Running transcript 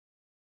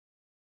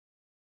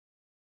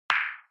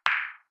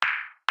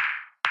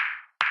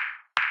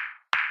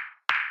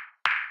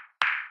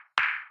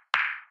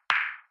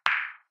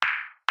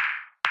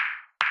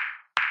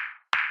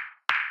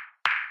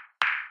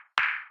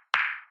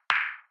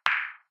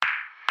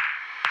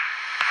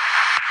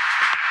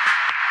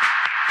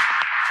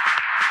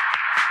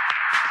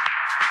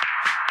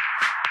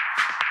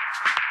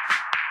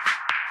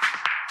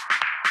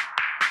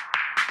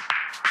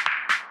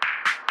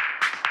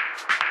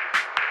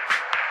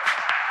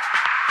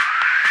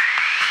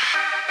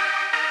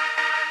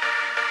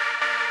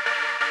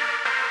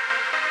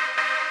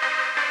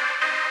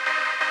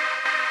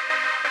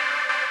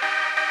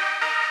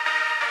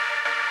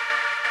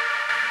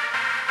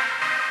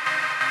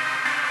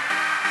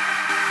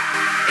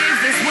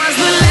this was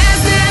the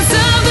last dance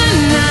of the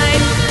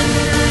night,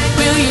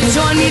 will you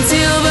join me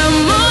till the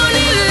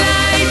morning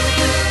light?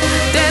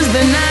 Dance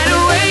the night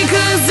away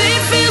 'cause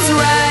it feels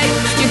right.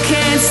 You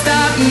can't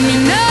stop me,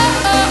 no.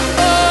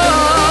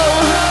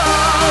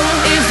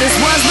 If this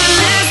was the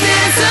last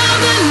dance of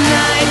the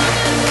night,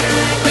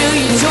 will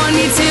you join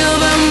me till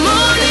the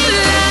morning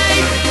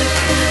light?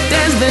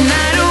 Dance the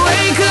night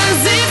away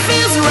 'cause it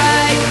feels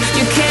right.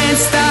 You can't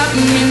stop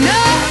me, no.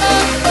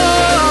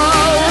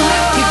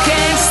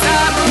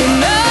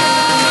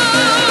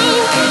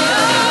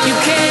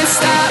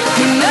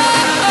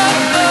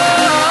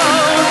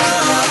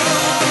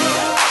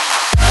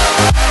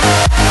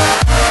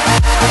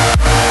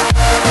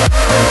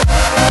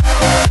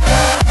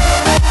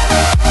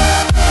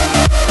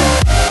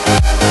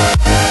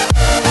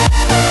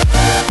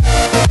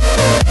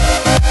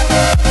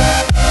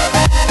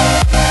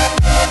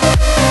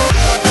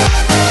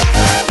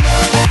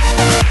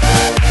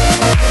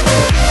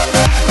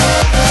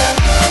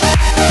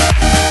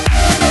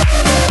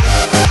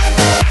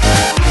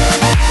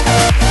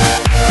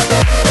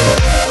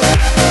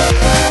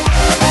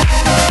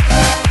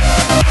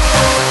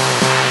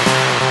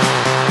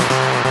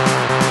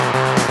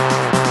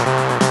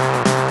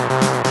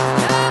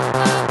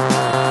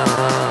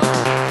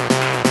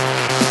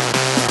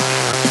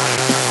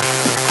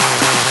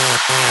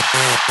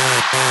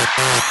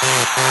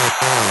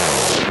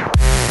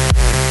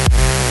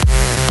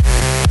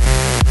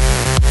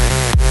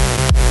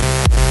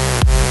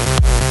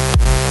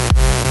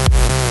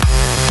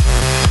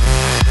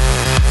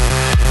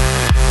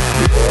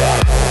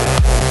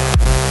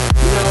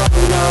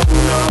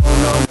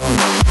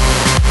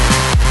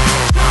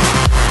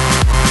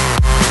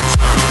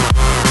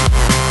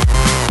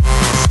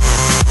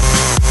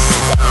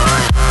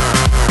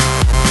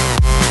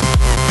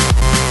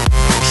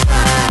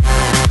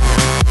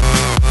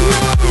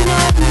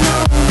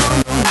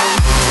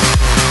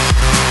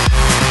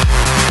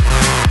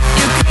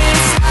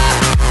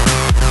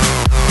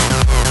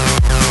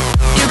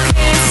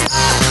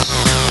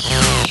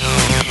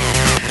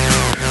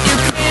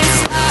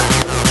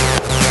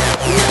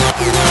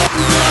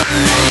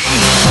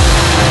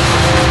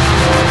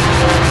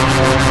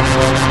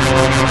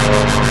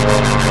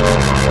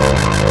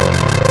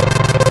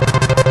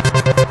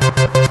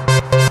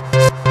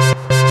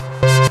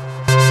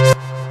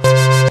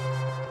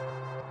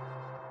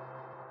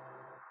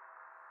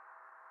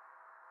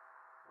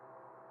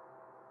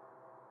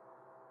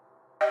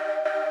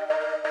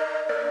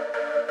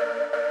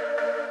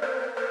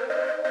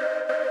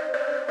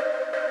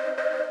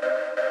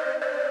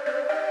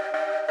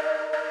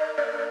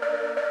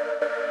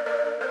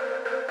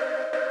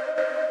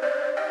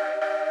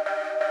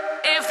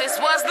 If this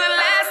was the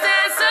last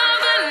dance of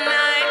the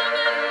night,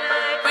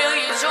 will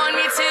you join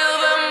me till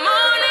the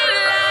morning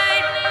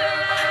light?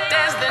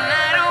 Dance the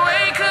night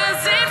away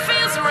 'cause it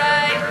feels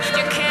right.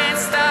 You can't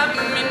stop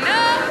me,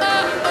 no.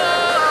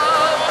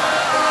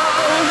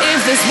 If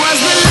this was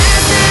the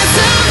last dance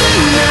of the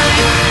night,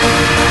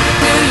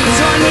 will you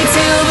join me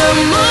till the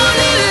morning?